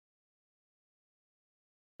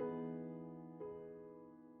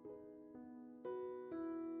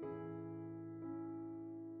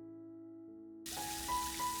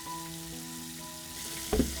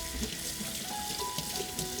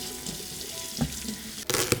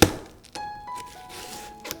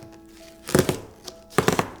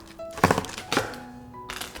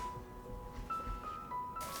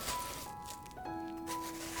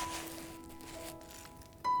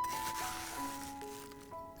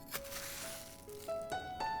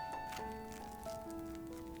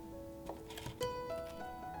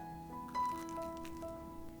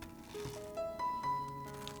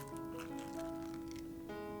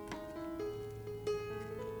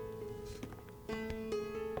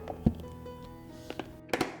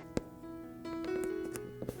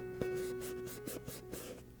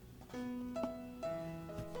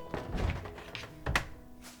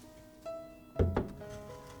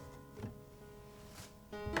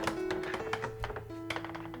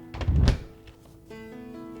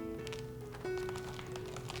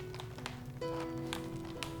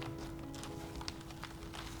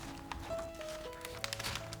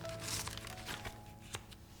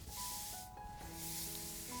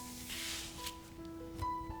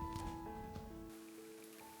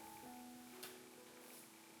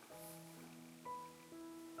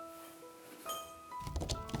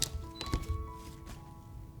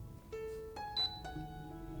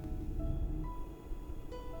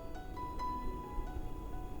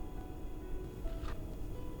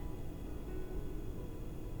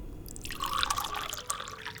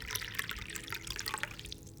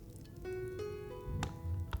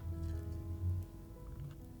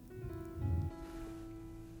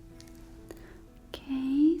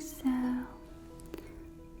so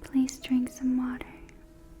please drink some water.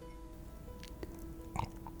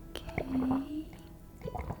 Okay,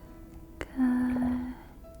 good.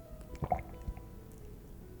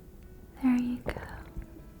 There you go.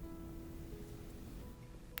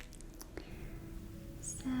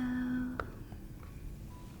 So,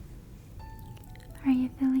 are you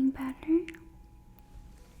feeling better?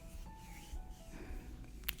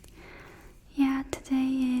 Yeah,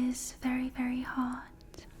 today is very, very hot.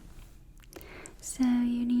 So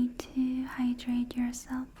you need to hydrate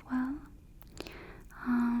yourself well.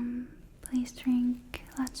 Please drink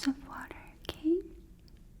lots of water, okay?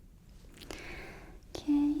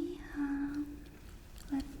 Okay,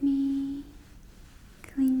 let me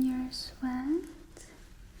clean your sweat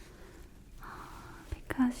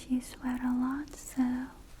because you sweat a lot, so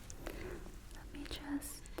let me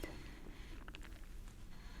just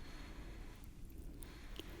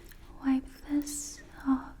wipe this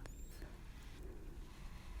off.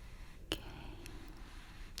 Okay.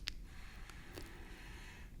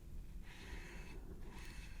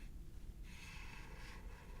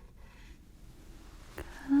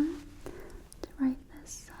 Good. Right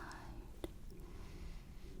this side.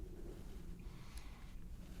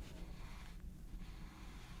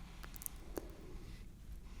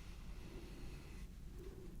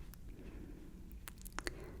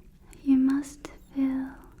 You must feel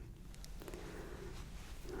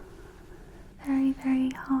very, very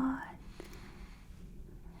hot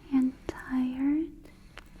and tired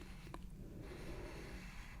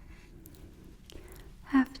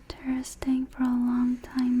after staying for a long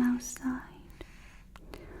time outside.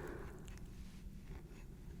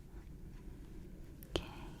 Okay,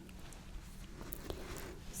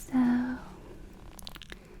 so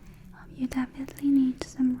you definitely need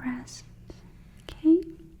some rest, okay?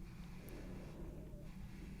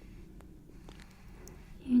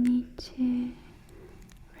 You need to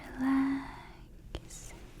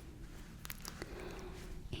relax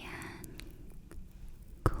and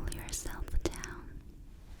cool yourself down.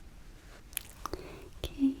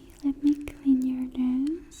 Okay, let me clean your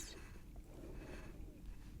nose.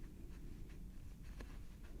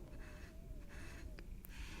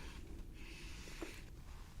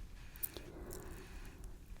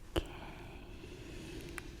 Okay,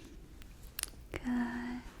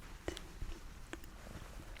 good.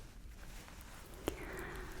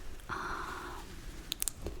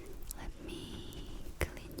 Let me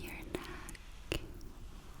clean your neck.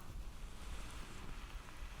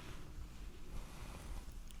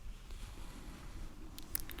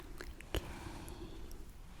 Okay,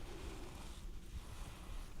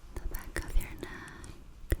 the back of your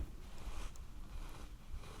neck.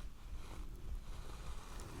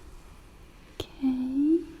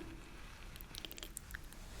 Okay,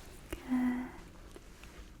 good.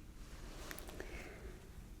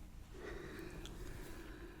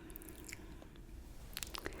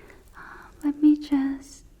 Let me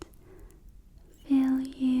just feel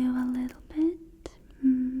you a little bit.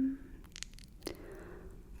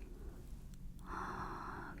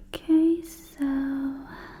 Okay, so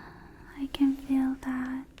I can feel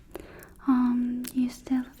that you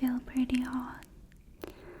still feel pretty hot.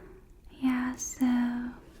 Yeah, so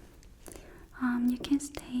you can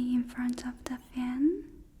stay in front of the fan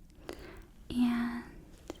and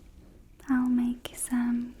I'll make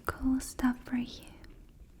some cool stuff for you.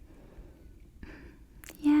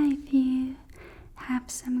 Yeah, if you have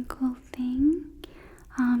some cool thing,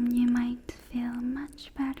 you might feel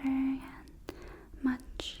much better and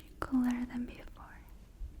much cooler than before.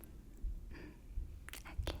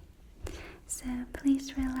 Okay, so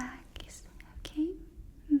please relax, okay?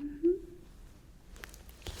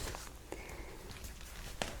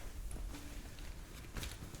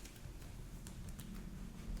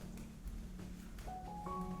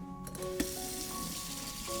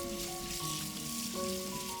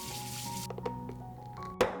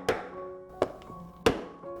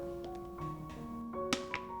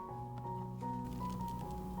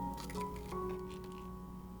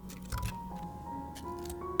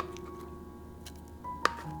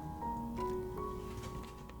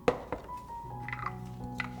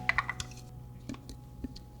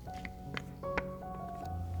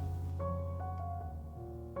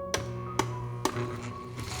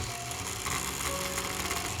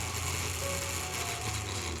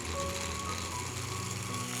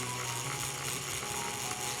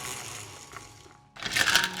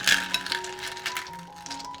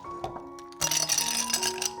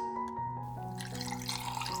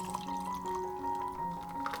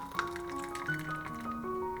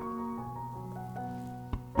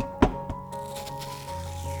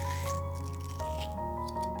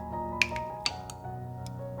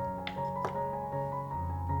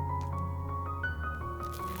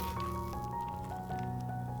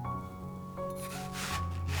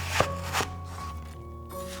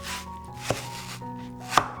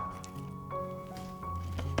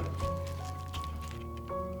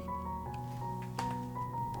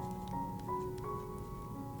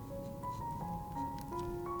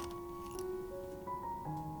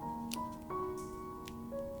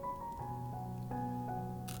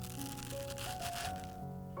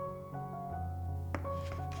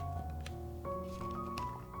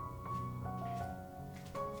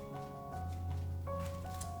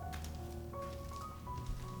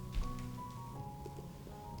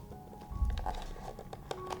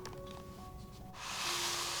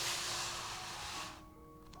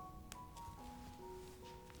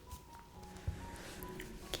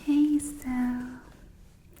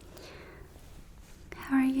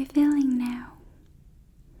 you feeling now?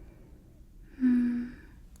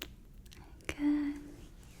 Good.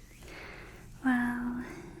 Well,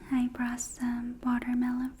 I brought some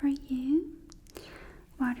watermelon for you.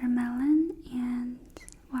 Watermelon and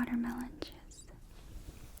watermelon juice.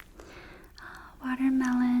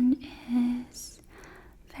 Watermelon is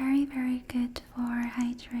very, very good for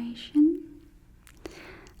hydration.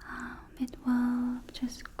 It will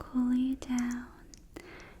just cool you down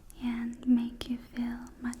and make you feel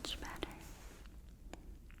much better.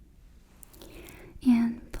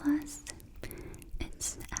 And plus,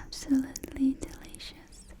 it's absolutely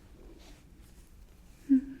delicious.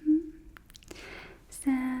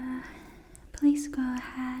 So, please go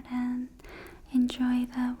ahead and enjoy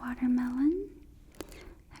the watermelon.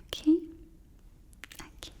 Okay?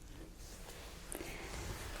 Okay.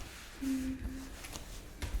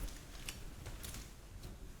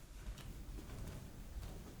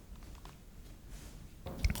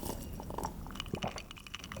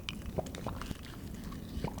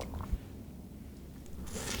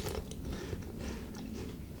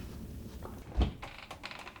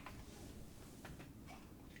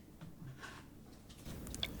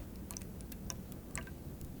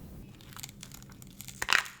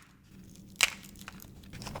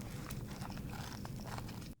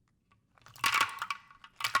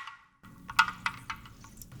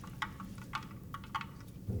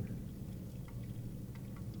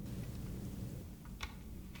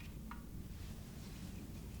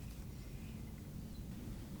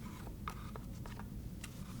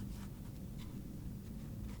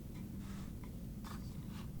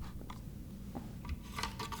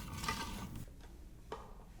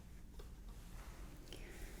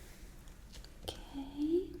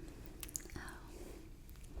 Okay.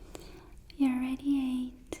 You already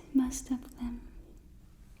ate most of them.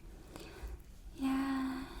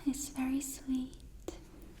 Yeah, it's very sweet.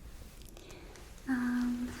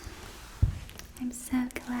 I'm so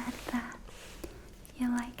glad that you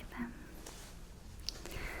like them.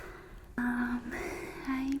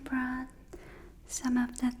 I brought some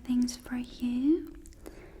of the things for you.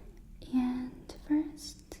 And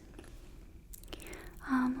first,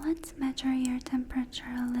 let's measure your temperature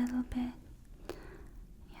a little bit.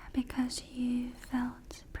 Yeah, because you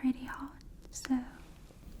felt pretty hot, so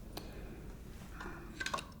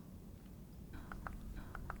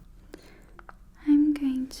I'm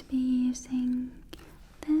going to be using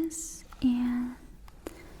this, and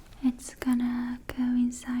it's gonna go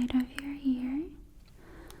inside of your ear.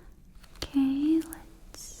 Okay,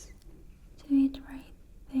 let's do it right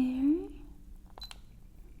there.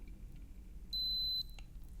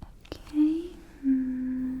 Okay.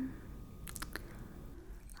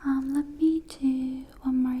 Let me do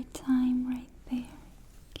one more time right there.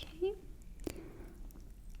 Okay.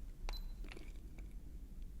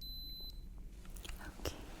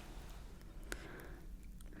 Okay.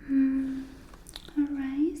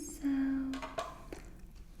 Alright, so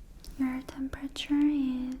your temperature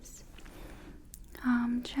is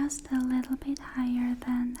just a little bit higher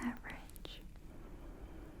than average.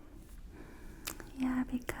 Yeah,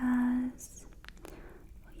 because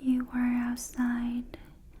you were outside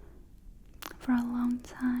for a long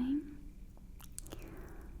time.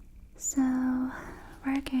 So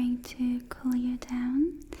we're going to cool you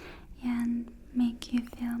down and make you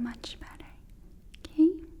feel much better. Okay?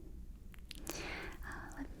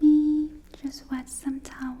 Let me just wet some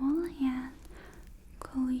towel and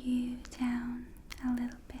cool you down a little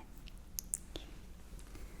bit.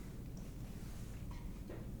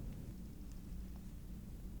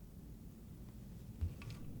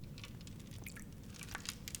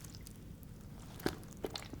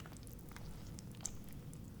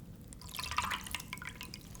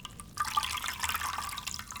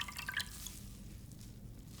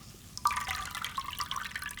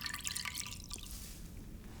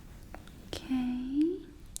 Okay,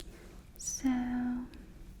 so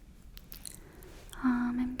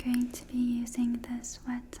I'm going to be using this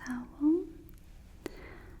wet towel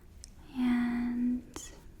and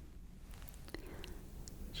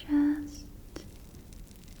just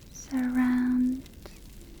surround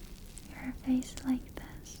your face like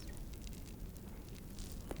this.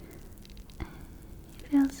 It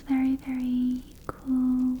feels very, very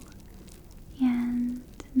cool and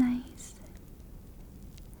nice.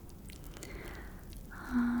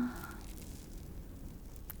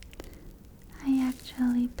 I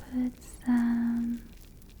actually put some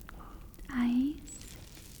ice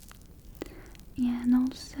and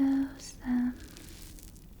also some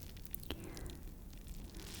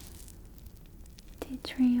tea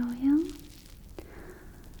tree oil.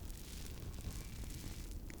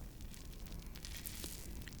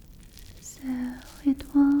 it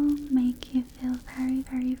will make you feel very,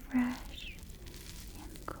 very fresh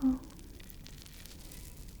and cool.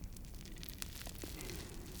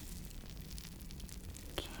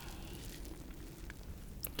 Okay,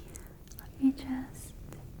 let me just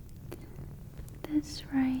put this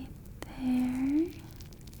right there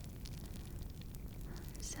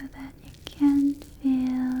so that you can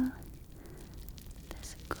feel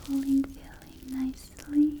this cooling feeling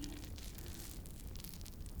nicely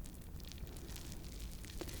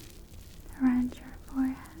around your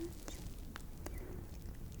forehead,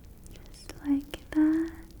 just like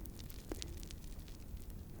that.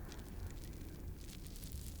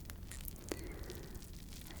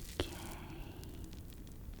 Okay,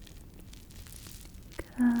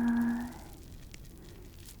 good.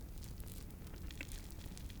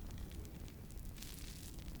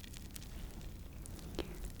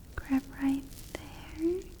 Grab right there.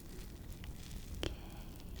 Okay.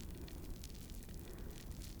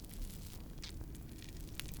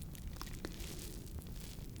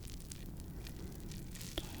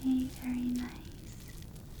 Okay, very nice.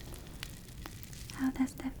 How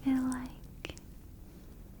does that feel like?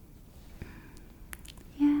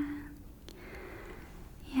 Yeah.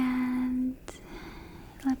 And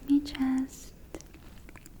let me just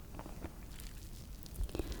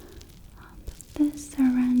put this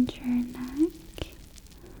around your neck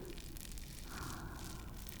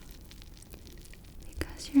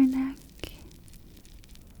because your neck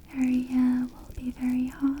area will be very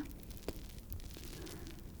hot.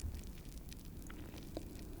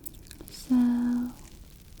 So when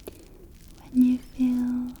you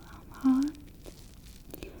feel hot,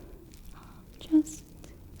 just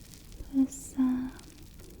put some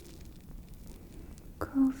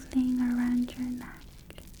cool thing around your neck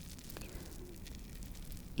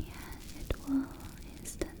and it will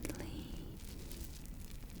instantly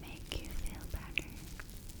make you feel better.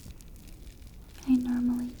 I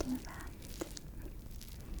normally do that.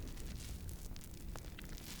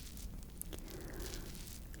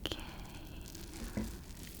 Okay,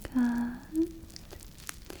 good.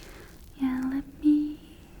 Yeah, let me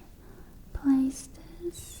place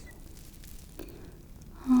this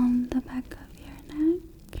on the back of your neck.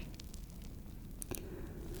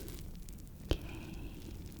 Okay.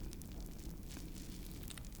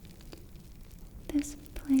 This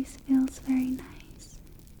place feels very nice.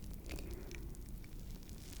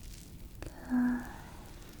 Good.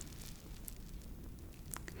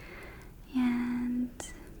 And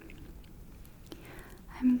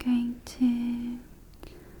I'm going to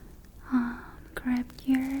grab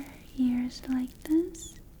your ears like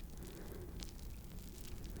this.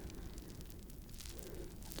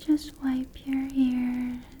 Just wipe your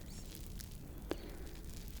ears.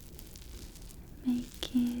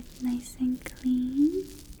 Make it nice and clean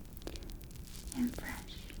and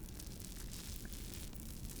fresh.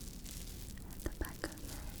 At the back of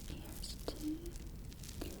your ears too.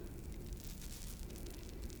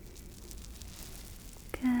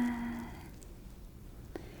 Good.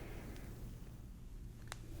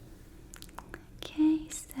 Okay,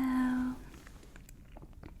 so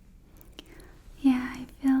yeah, it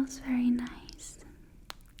feels very nice.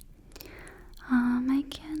 I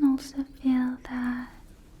can also feel that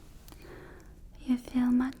you feel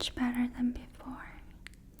much better than before.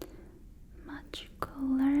 Much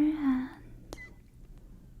cooler and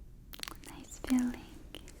nice feeling.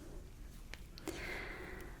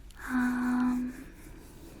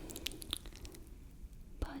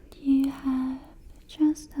 But you have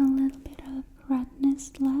just a little bit of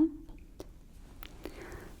redness left.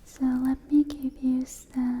 So let me give you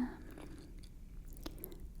some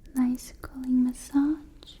nice cooling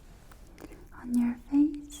massage on your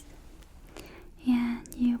face and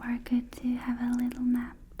you are good to have a little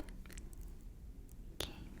nap.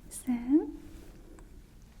 Okay, so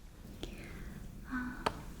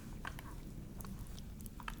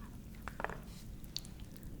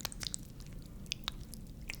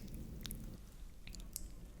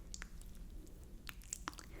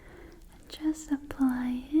just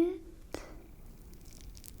apply it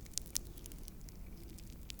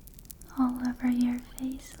all over your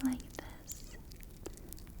face like this.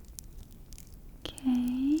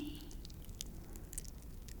 Okay.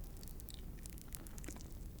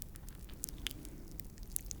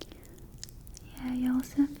 Yeah, you're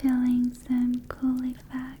also feeling some cool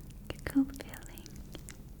effect, cool feeling.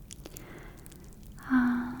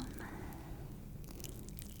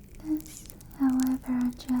 This,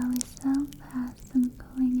 however, gel itself has some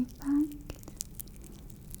cooling effect.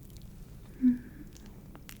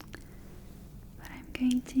 But I'm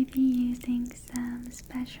going to be using some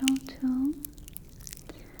special tool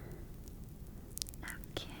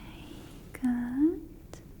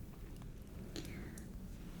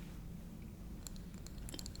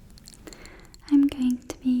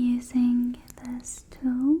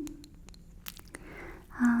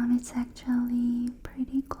It's actually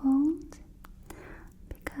pretty cold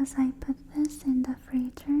because I put this in the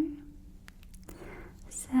freezer.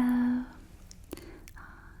 So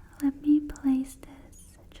let me place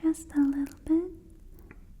this just a little bit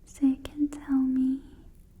so you can tell me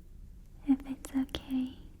if it's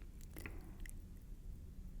okay.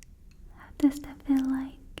 How does that feel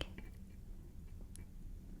like?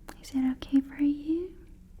 Is it okay for you?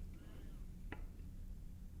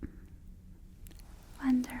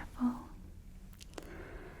 Wonderful.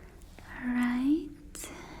 Alright,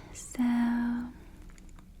 so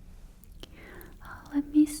let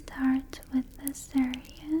me start with this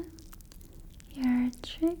area, your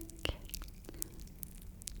cheek.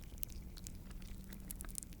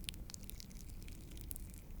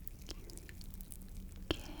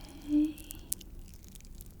 Okay,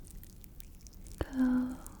 go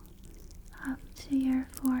up to your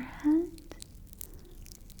forehead.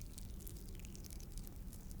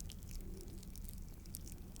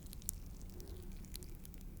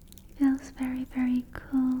 Feels very, very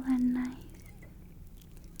cool and nice.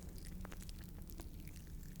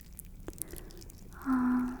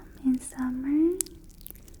 In summer,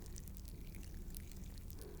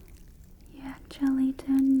 you actually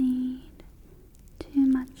don't need too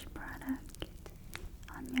much product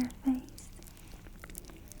on your face.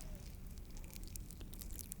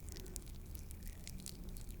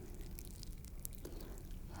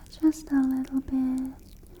 Yeah, just a little bit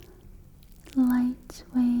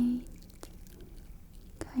lightweight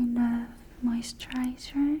kind of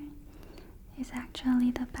moisturizer is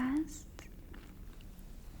actually the best.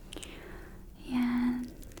 And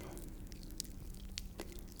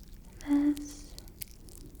this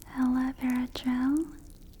aloe vera gel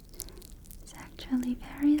is actually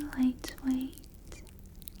very lightweight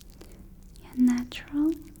and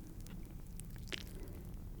natural.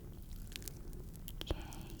 Okay,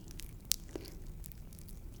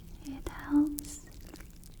 it helps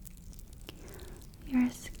your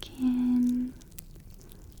skin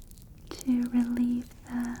to relieve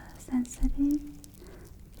the sensitive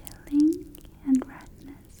feeling and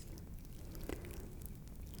redness.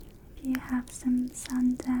 If you have some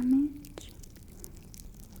sun damage,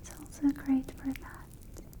 it's also great for that.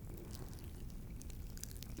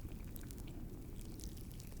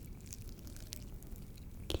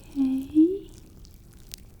 Okay,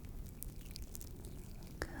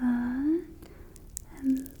 good.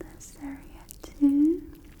 And this area too.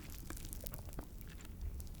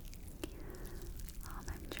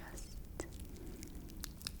 I'm just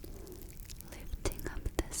lifting up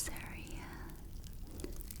this area.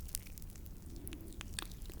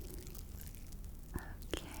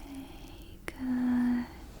 Okay, good.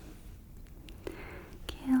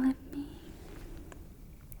 Okay, let me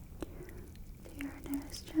do your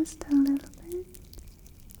nose just a little bit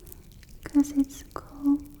because it's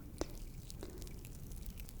cold.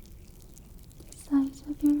 The sides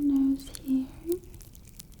of your nose here.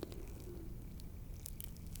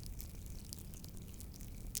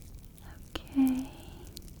 Okay.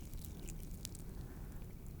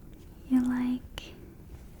 You like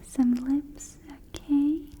some lips,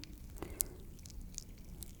 okay?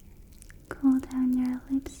 Cool down your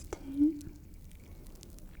lips too.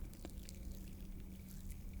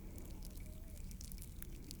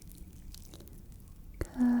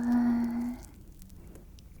 Good.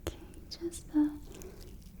 Okay, just the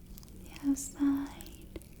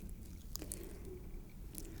outside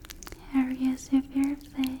areas of your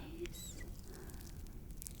face.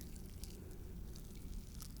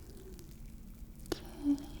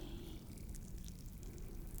 Okay.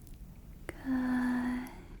 Good.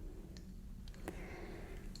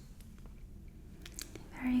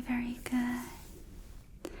 Very, very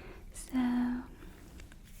good. So,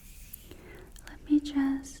 let me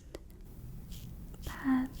just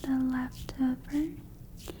pat the leftover.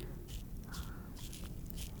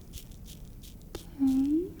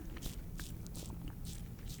 Okay.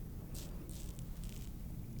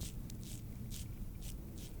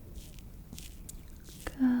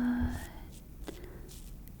 Good.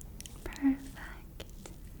 Perfect.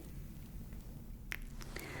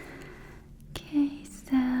 Okay,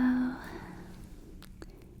 so now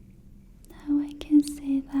I can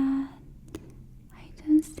say that I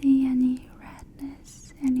don't see any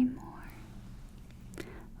redness anymore,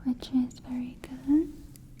 which is very good.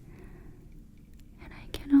 And I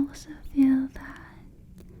can also feel that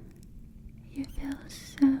you feel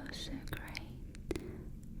so great,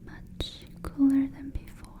 much cooler than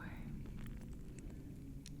before.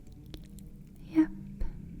 Yep.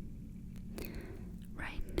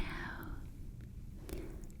 Right now,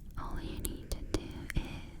 all you need to do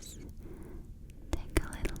is take a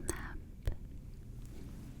little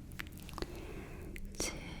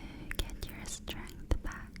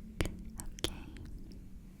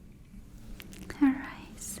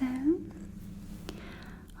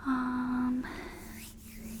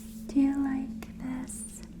Do you like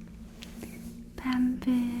this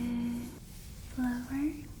bamboo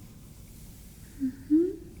flower?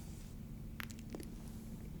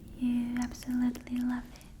 You absolutely love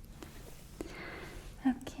it.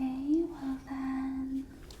 Okay, well then,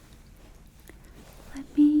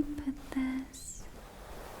 let me put this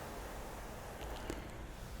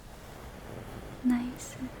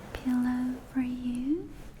nice pillow for you.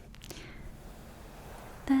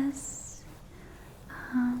 This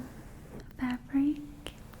fabric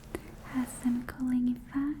has some cooling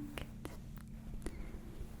effect,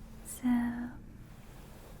 so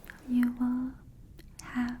you will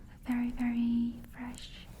have a very, very fresh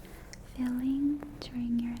feeling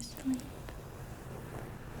during your sleep.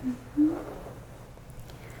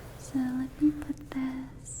 So let me put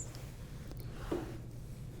this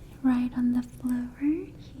right on the floor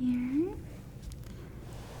here.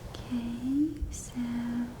 Okay, so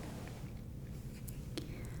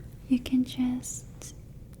you can just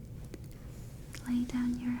lay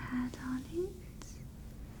down your head on it.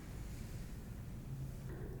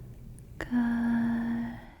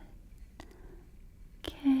 Good.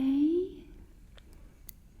 Okay,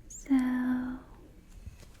 so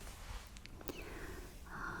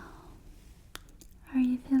are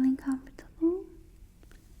you feeling comfortable?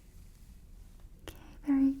 Okay,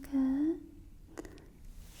 very good.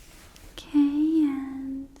 Okay,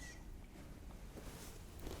 and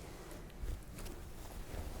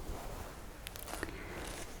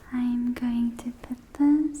I'm going to put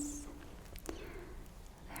this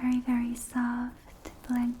very, very soft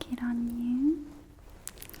blanket on you.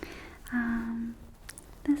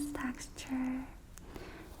 This texture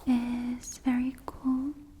is very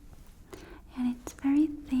cool and it's very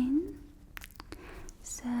thin,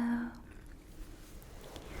 so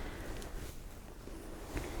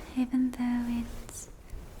even though it's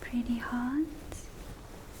pretty hot,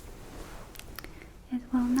 it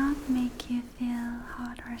will not make you feel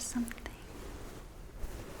hot or something.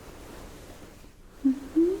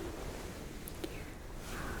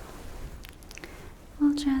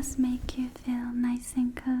 Will just make you feel nice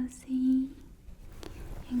and cozy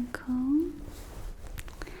and cool.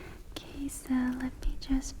 Okay, so let me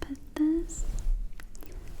just put this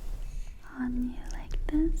on you like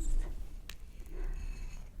this.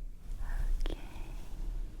 Okay.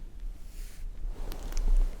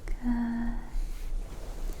 Good.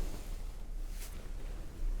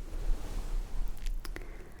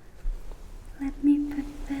 Let me put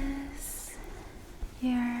this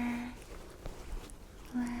your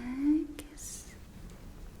legs.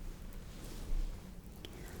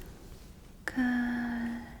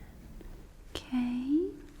 Good. Okay.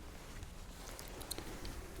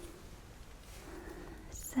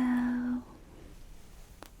 So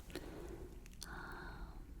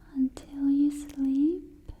until you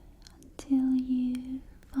sleep, until you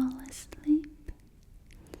fall asleep,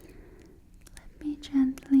 let me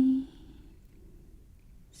gently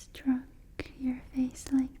stroke your face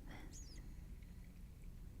like this.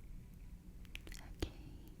 Okay.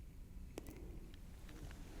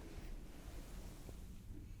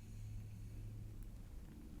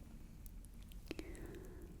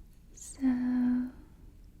 So,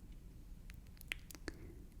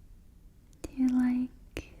 do you like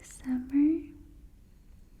summer?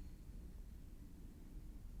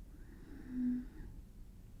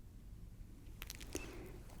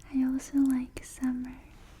 I also like summer.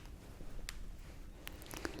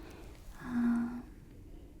 I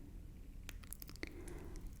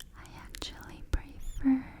actually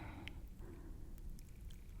prefer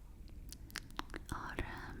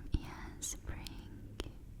autumn and spring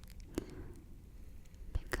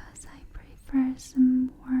because I prefer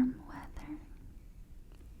some warm weather.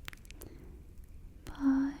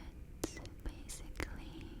 But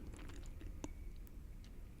basically,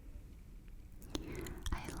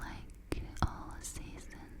 I like all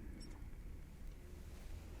seasons.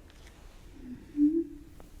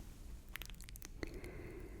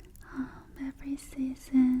 Every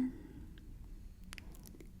season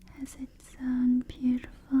has its own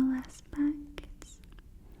beautiful aspects,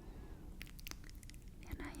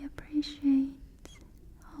 and I appreciate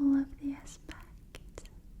all of the aspects.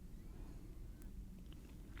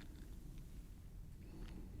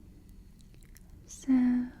 So,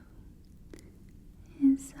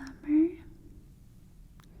 in summer,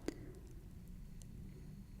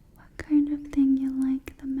 what kind of thing you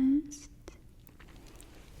like the most?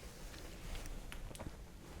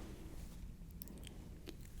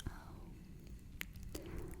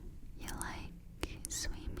 You like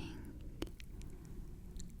swimming.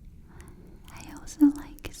 I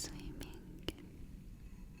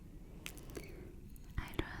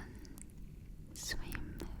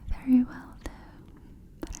very well though,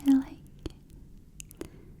 but I like it.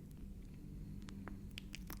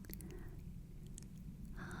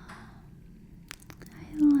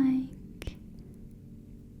 I like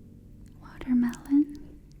watermelon.